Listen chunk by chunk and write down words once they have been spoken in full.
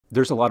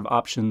there's a lot of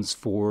options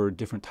for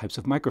different types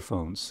of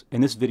microphones.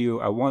 In this video,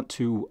 I want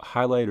to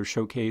highlight or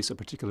showcase a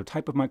particular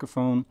type of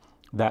microphone,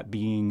 that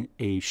being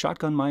a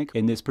shotgun mic.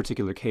 In this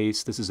particular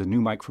case, this is a new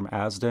mic from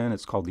Azden.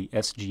 It's called the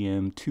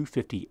SGM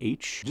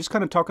 250H. Just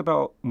kind of talk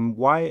about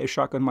why a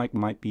shotgun mic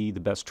might be the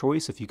best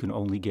choice if you can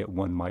only get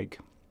one mic,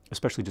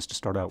 especially just to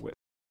start out with.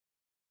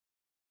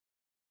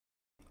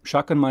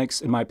 Shotgun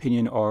mics, in my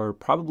opinion, are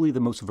probably the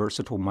most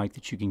versatile mic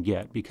that you can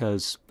get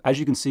because, as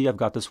you can see, I've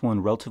got this one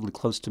relatively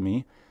close to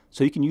me.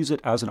 So you can use it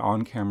as an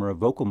on-camera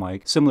vocal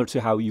mic, similar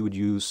to how you would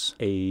use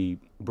a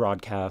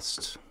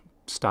broadcast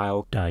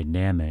style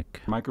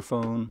dynamic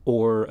microphone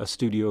or a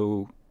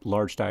studio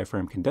large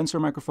diaphragm condenser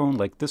microphone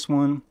like this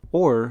one.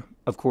 Or,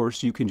 of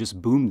course, you can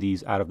just boom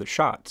these out of the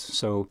shot.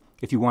 So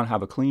if you want to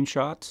have a clean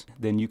shot,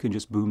 then you can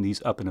just boom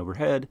these up and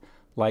overhead,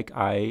 like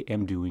I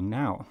am doing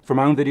now. For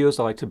my own videos,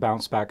 I like to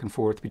bounce back and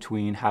forth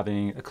between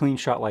having a clean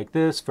shot like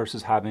this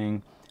versus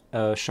having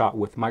a shot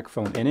with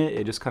microphone in it.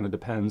 It just kind of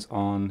depends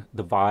on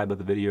the vibe of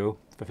the video.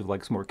 If I feel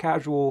like it's more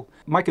casual,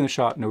 mic in the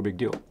shot, no big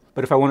deal.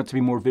 But if I want it to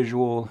be more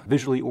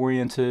visually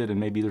oriented, and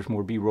maybe there's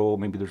more B-roll,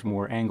 maybe there's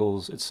more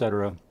angles,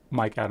 etc.,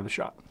 mic out of the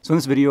shot. So in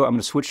this video, I'm going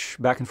to switch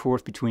back and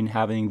forth between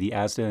having the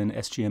Azden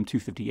SGM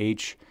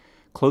 250H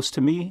close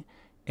to me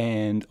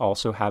and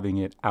also having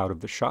it out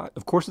of the shot.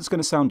 Of course, it's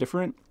going to sound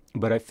different,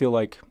 but I feel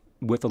like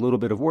with a little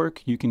bit of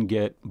work, you can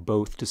get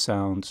both to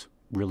sound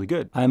really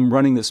good. I'm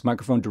running this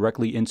microphone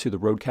directly into the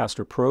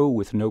Rodecaster Pro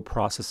with no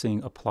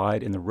processing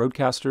applied in the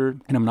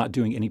Rodecaster, and I'm not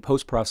doing any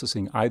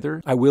post-processing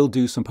either. I will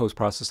do some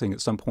post-processing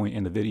at some point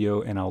in the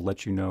video, and I'll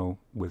let you know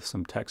with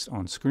some text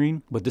on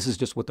screen, but this is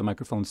just what the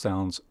microphone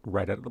sounds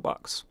right out of the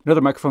box.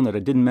 Another microphone that I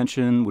didn't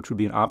mention, which would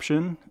be an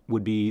option,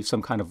 would be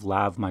some kind of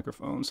lav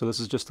microphone. So this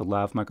is just the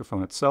lav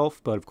microphone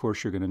itself, but of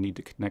course you're going to need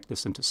to connect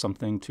this into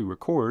something to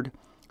record.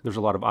 There's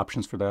a lot of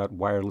options for that,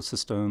 wireless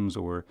systems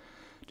or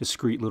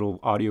discrete little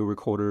audio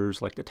recorders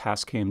like the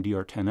Tascam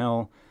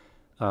DR10L,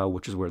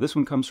 which is where this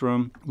one comes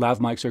from. Lav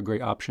mics are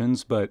great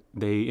options, but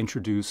they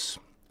introduce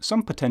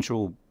some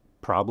potential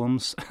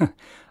problems.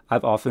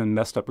 I've often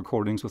messed up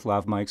recordings with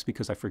lav mics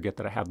because I forget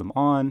that I have them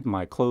on.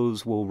 My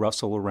clothes will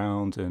rustle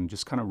around and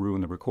just kind of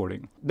ruin the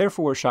recording.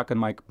 Therefore, a shotgun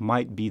mic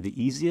might be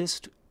the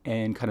easiest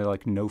and kind of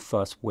like no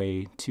fuss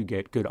way to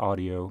get good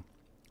audio,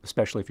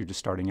 especially if you're just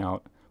starting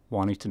out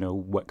wanting to know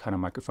what kind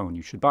of microphone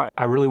you should buy.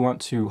 I really want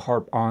to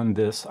harp on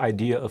this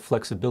idea of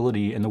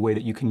flexibility and the way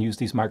that you can use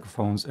these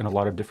microphones in a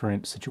lot of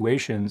different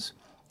situations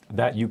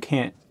that you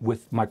can't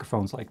with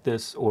microphones like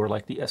this or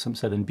like the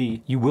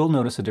SM7B. You will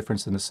notice a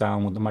difference in the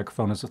sound when the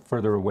microphone is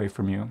further away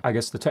from you. I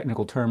guess the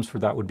technical terms for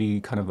that would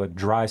be kind of a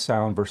dry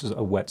sound versus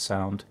a wet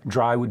sound.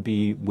 Dry would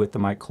be with the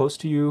mic close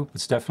to you.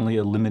 It's definitely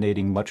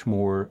eliminating much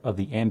more of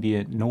the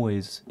ambient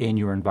noise in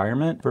your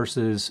environment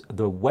versus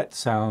the wet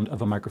sound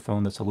of a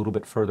microphone that's a little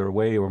bit further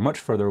away or much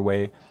further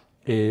away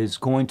is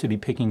going to be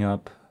picking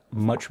up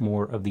much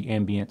more of the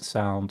ambient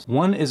sound.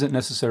 One isn't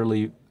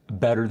necessarily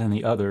better than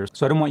the others.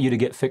 So I don't want you to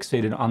get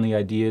fixated on the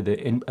idea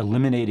that in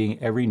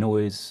eliminating every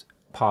noise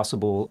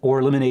possible or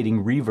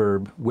eliminating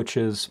reverb, which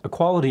is a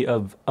quality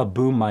of a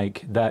boom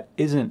mic that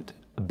isn't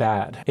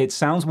bad. It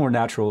sounds more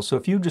natural. So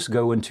if you just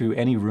go into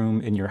any room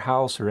in your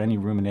house or any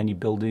room in any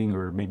building,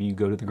 or maybe you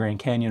go to the Grand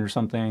Canyon or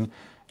something,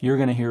 you're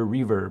going to hear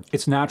reverb.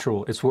 It's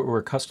natural. It's what we're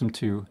accustomed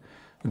to.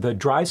 The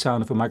dry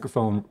sound of a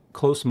microphone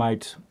close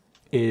mic'd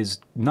is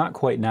not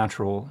quite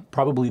natural.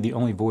 Probably the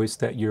only voice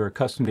that you're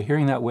accustomed to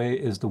hearing that way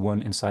is the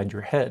one inside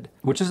your head,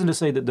 which isn't to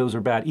say that those are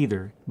bad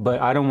either,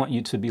 but I don't want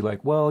you to be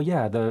like, well,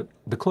 yeah, the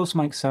close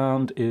mic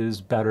sound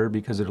is better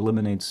because it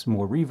eliminates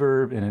more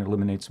reverb and it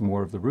eliminates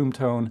more of the room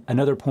tone.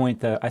 Another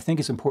point that I think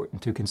is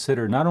important to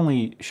consider, not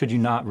only should you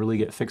not really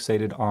get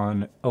fixated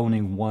on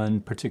owning one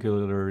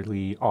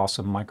particularly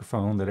awesome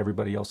microphone that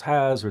everybody else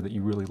has or that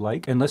you really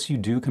like, unless you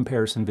do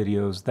comparison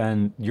videos,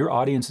 then your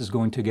audience is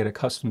going to get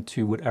accustomed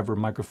to whatever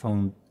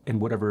microphone in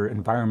whatever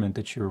environment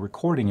that you're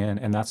recording in,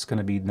 and that's going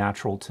to be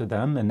natural to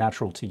them and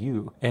natural to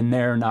you. And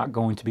they're not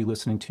going to be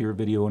listening to your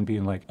video and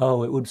being like,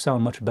 oh, it would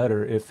sound much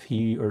better if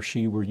he or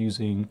she were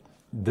using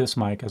this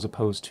mic as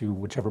opposed to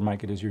whichever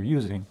mic it is you're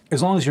using.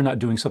 As long as you're not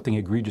doing something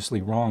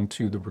egregiously wrong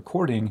to the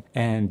recording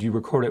and you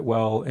record it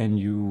well and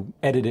you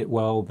edit it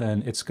well,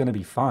 then it's going to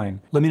be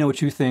fine. Let me know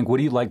what you think. What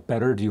do you like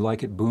better? Do you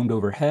like it boomed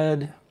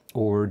overhead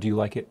or do you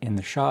like it in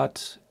the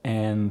shot?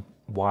 And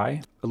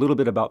why? A little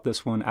bit about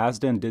this one.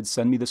 Azden did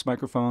send me this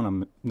microphone.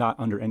 I'm not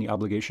under any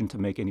obligation to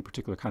make any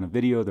particular kind of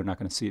video. They're not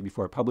going to see it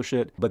before I publish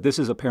it. But this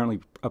is apparently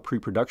a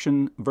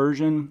pre-production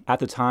version. At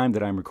the time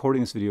that I'm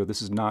recording this video,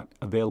 this is not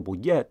available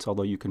yet,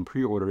 although you can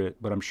pre-order it,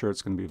 but I'm sure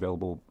it's going to be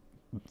available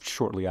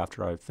shortly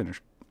after I finish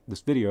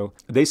this video.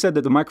 They said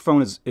that the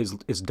microphone is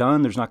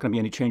done. There's not going to be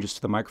any changes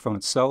to the microphone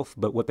itself,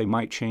 but what they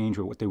might change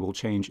or what they will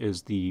change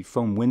is the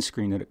foam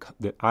windscreen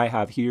that I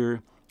have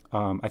here.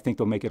 I think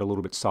they'll make it a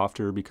little bit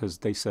softer because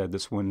they said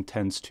this one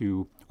tends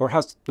to, or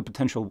has the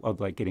potential of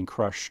like getting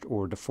crushed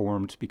or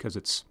deformed because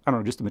it's, I don't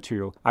know, just the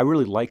material. I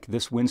really like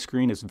this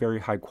windscreen. It's very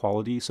high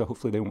quality, so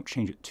hopefully they won't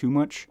change it too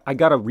much. I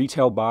got a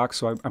retail box,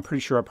 so I'm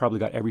pretty sure I probably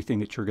got everything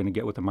that you're going to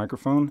get with the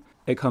microphone.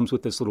 It comes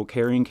with this little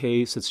carrying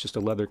case. It's just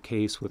a leather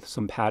case with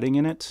some padding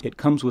in it. It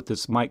comes with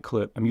this mic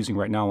clip I'm using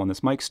right now on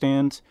this mic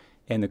stand,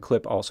 and the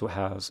clip also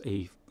has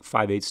a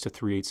 5/8 to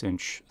 3/8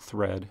 inch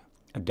thread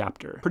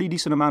adapter. Pretty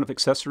decent amount of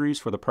accessories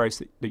for the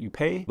price that you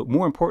pay, but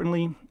more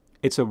importantly,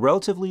 it's a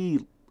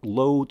relatively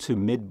low to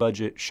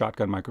mid-budget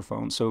shotgun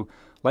microphone. So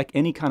like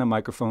any kind of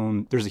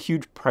microphone, there's a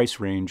huge price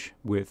range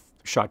with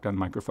shotgun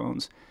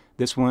microphones.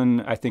 This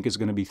one I think is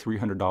going to be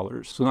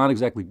 $300. So not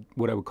exactly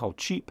what I would call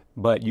cheap,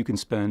 but you can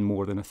spend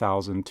more than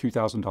 $1,000,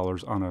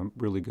 $2,000 on a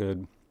really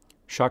good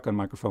shotgun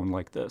microphone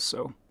like this.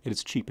 So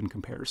it's cheap in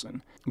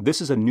comparison. This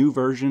is a new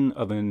version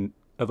of a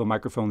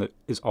microphone that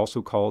is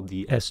also called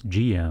the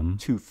SGM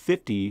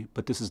 250,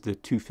 but this is the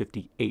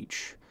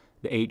 250H.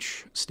 The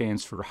H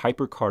stands for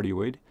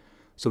hypercardioid.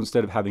 So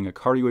instead of having a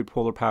cardioid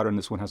polar pattern,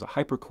 this one has a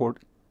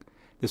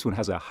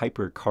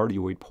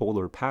hypercardioid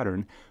polar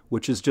pattern,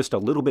 which is just a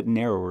little bit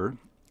narrower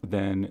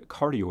than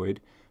cardioid,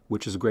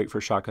 which is great for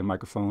a shotgun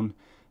microphone,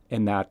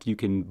 in that you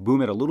can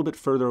boom it a little bit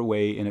further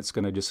away and it's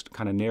going to just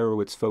kind of narrow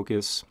its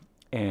focus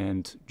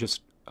and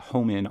just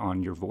home in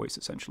on your voice,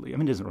 essentially. I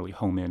mean, it doesn't really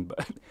home in,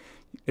 but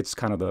it's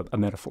kind of a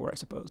metaphor, I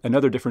suppose.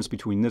 Another difference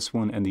between this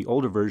one and the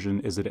older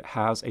version is that it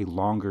has a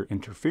longer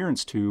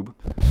interference tube.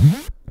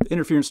 The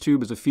interference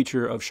tube is a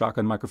feature of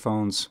shotgun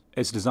microphones.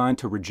 It's designed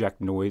to reject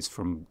noise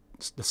from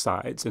the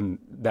sides, and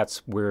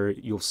that's where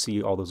you'll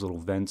see all those little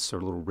vents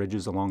or little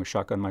ridges along a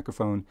shotgun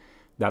microphone.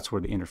 That's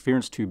where the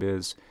interference tube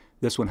is.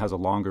 This one has a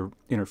longer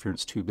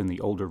interference tube than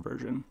the older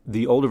version.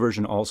 The older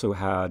version also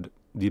had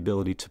the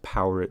ability to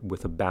power it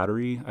with a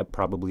battery,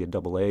 probably a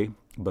AA,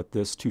 but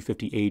this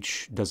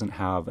 250H doesn't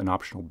have an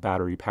optional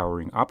battery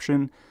powering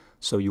option,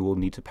 so you will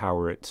need to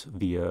power it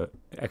via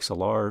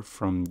XLR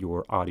from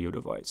your audio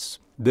device.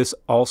 This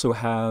also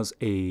has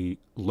a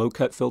low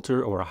cut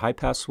filter or a high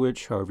pass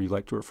switch, however you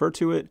like to refer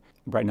to it.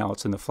 Right now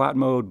it's in the flat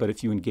mode, but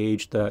if you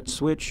engage that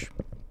switch,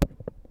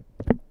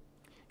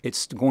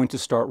 it's going to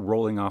start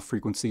rolling off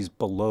frequencies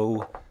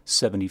below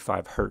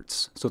 75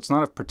 hertz. So it's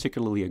not a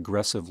particularly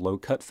aggressive low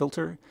cut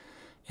filter.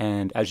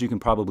 And as you can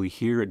probably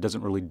hear, it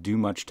doesn't really do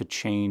much to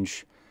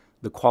change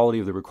the quality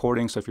of the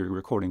recording. So if you're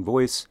recording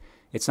voice,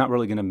 it's not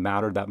really going to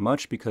matter that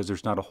much because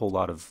there's not a whole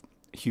lot of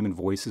human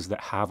voices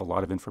that have a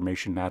lot of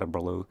information at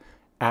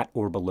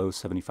or below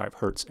 75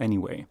 hertz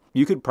anyway.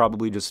 You could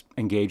probably just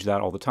engage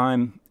that all the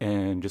time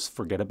and just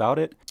forget about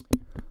it.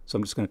 So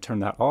I'm just going to turn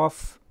that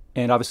off.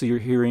 And obviously you're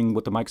hearing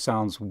what the mic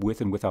sounds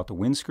with and without the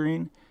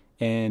windscreen.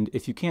 And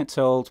if you can't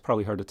tell, it's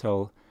probably hard to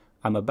tell,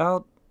 I'm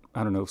about,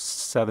 I don't know,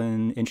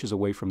 7 inches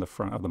away from the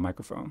front of the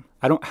microphone.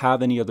 I don't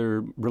have any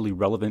other really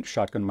relevant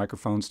shotgun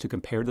microphones to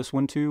compare this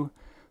one to,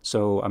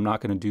 so I'm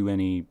not going to do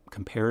any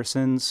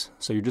comparisons.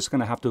 So you're just going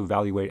to have to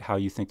evaluate how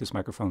you think this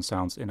microphone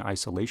sounds in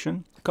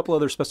isolation. A couple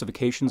other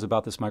specifications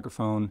about this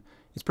microphone.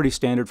 It's pretty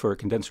standard for a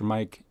condenser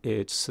mic.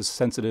 It's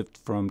sensitive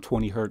from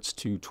 20 hertz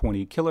to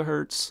 20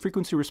 kilohertz.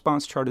 Frequency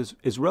response chart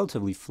is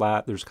relatively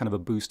flat. There's kind of a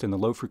boost in the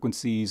low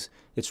frequencies.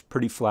 It's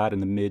pretty flat in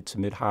the mid to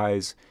mid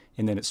highs,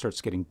 and then it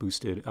starts getting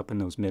boosted up in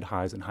those mid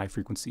highs and high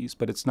frequencies,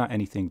 but it's not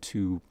anything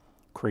too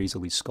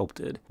crazily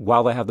sculpted.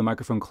 While I have the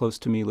microphone close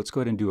to me, let's go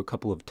ahead and do a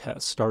couple of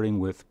tests, starting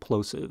with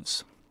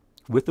Plosives.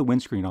 With the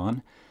windscreen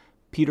on,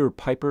 Peter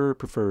Piper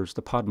prefers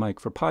the pod mic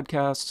for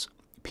podcasts.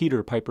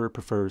 Peter Piper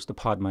prefers the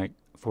pod mic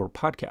for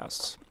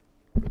podcasts.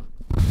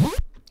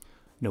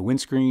 No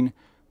windscreen.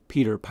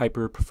 Peter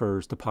Piper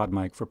prefers the pod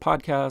mic for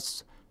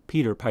podcasts.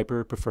 Peter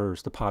Piper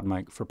prefers the pod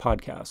mic for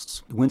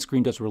podcasts. The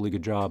windscreen does a really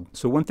good job.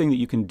 So one thing that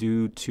you can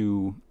do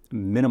to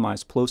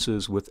minimize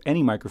plosives with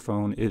any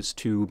microphone is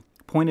to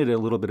point it at a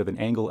little bit of an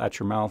angle at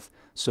your mouth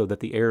so that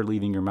the air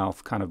leaving your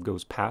mouth kind of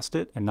goes past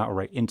it and not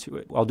right into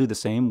it. I'll do the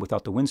same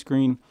without the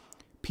windscreen.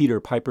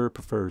 Peter Piper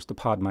prefers the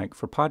pod mic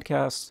for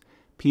podcasts.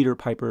 Peter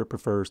Piper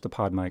prefers the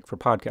pod mic for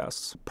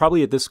podcasts.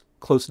 Probably at this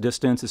close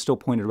distance, it's still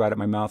pointed right at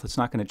my mouth. It's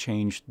not going to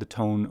change the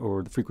tone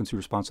or the frequency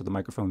response of the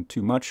microphone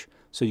too much,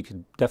 so you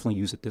could definitely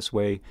use it this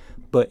way.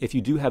 But if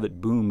you do have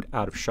it boomed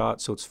out of shot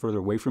so it's further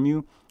away from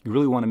you, you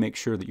really want to make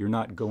sure that you're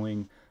not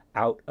going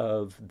out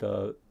of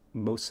the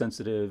most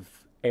sensitive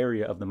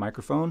area of the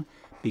microphone,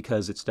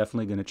 because it's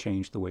definitely going to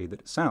change the way that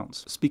it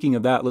sounds. Speaking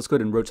of that, let's go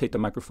ahead and rotate the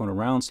microphone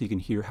around so you can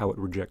hear how it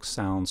rejects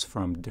sounds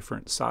from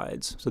different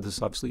sides. So this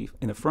is obviously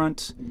in the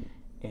front,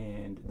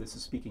 and this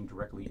is speaking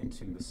directly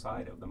into the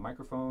side of the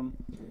microphone,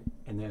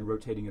 and then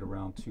rotating it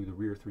around to the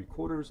rear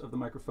 3/4 of the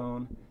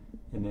microphone,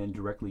 and then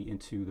directly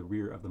into the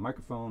rear of the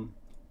microphone.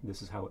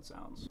 This is how it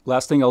sounds.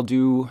 Last thing I'll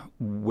do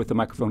with the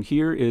microphone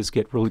here is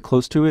get really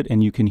close to it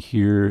and you can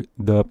hear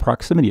the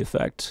proximity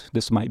effect.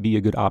 This might be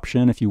a good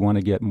option if you want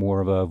to get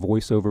more of a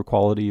voiceover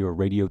quality or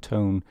radio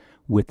tone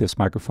with this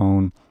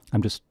microphone.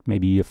 I'm just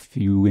maybe a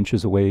few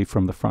inches away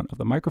from the front of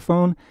the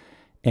microphone,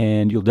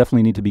 and you'll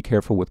definitely need to be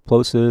careful with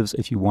plosives.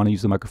 If you want to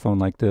use the microphone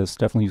like this,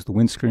 definitely use the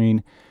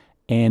windscreen.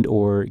 and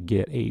or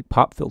get a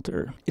pop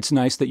filter. It's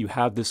nice that you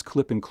have this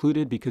clip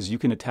included because you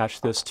can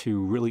attach this to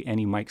really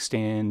any mic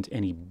stand,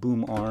 any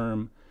boom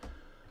arm,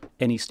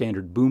 any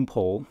standard boom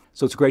pole.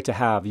 So it's great to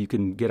have. You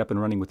can get up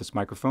and running with this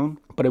microphone.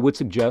 But I would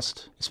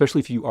suggest, especially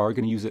if you are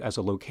going to use it as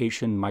a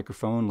location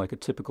microphone, like a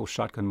typical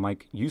shotgun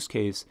mic use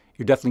case,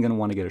 you're definitely going to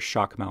want to get a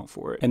shock mount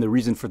for it. And the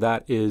reason for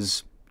that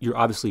is you're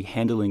obviously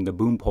handling the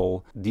boom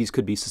pole. These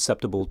could be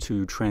susceptible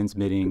to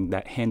transmitting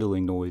that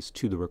handling noise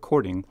to the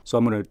recording. So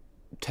I'm going to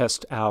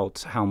test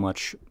out how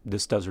much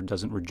this does or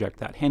doesn't reject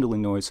that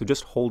handling noise. So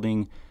just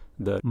holding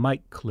the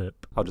mic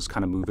clip, I'll just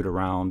kind of move it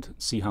around,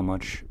 see how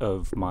much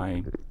of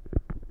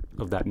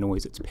that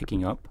noise it's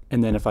picking up.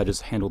 And then if I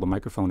just handle the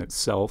microphone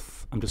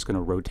itself, I'm just going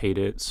to rotate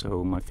it.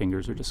 So my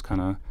fingers are just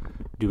kind of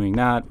doing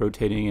that,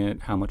 rotating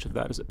it. How much of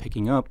that is it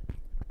picking up?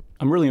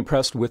 I'm really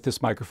impressed with this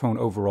microphone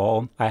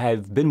overall. I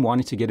have been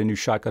wanting to get a new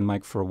shotgun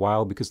mic for a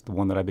while because the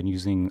one that I've been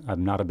using,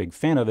 I'm not a big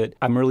fan of it.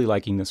 I'm really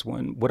liking this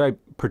one. What I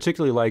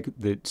particularly like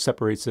that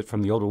separates it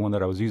from the older one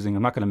that I was using,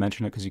 I'm not going to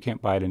mention it because you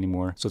can't buy it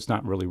anymore, so it's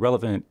not really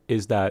relevant,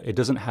 is that it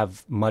doesn't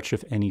have much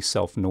of any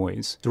self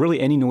noise. So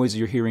really any noise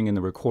you're hearing in the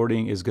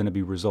recording is going to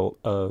be a result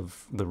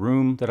of the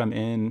room that I'm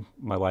in.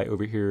 My light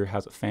over here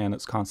has a fan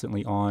that's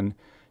constantly on,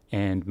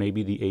 and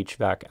maybe the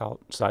HVAC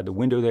outside the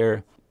window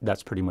there.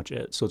 That's pretty much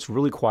it. So it's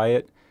really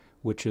quiet,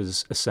 which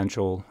is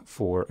essential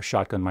for a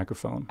shotgun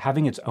microphone.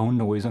 Having its own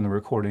noise in the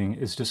recording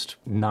is just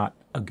not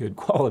a good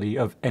quality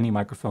of any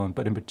microphone,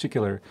 but in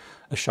particular,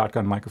 a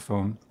shotgun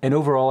microphone. And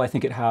overall, I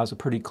think it has a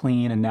pretty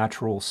clean and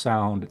natural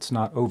sound. It's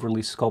not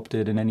overly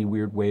sculpted in any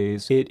weird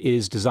ways. It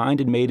is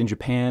designed and made in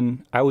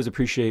Japan. I always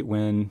appreciate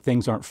when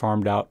things aren't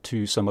farmed out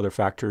to some other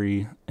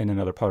factory in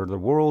another part of the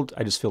world.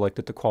 I just feel like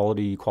that the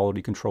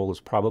quality control is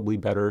probably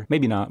better.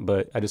 Maybe not,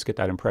 but I just get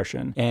that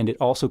impression. And it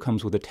also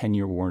comes with a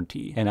 10-year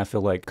warranty. And I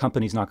feel like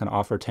companies not going to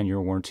offer a 10-year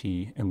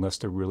warranty unless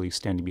they're really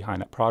standing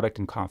behind that product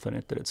and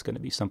confident that it's going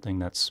to be something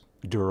that's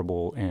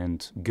durable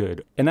and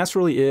good. And that's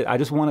really it. I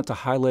just wanted to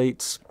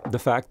highlight the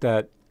fact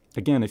that,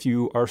 again, if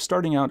you are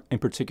starting out in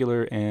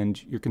particular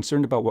and you're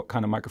concerned about what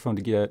kind of microphone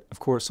to get, of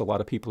course, a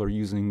lot of people are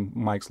using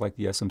mics like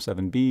the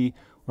SM7B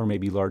or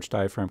maybe large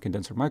diaphragm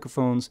condenser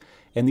microphones,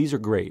 and these are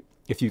great.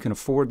 If you can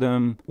afford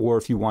them, or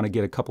if you want to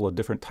get a couple of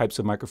different types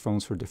of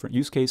microphones for different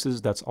use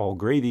cases, that's all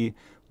gravy.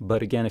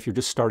 But again, if you're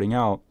just starting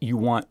out, you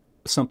want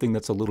something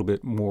that's a little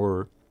bit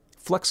more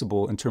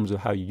flexible in terms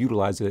of how you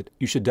utilize it.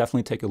 You should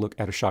definitely take a look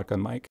at a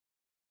shotgun mic.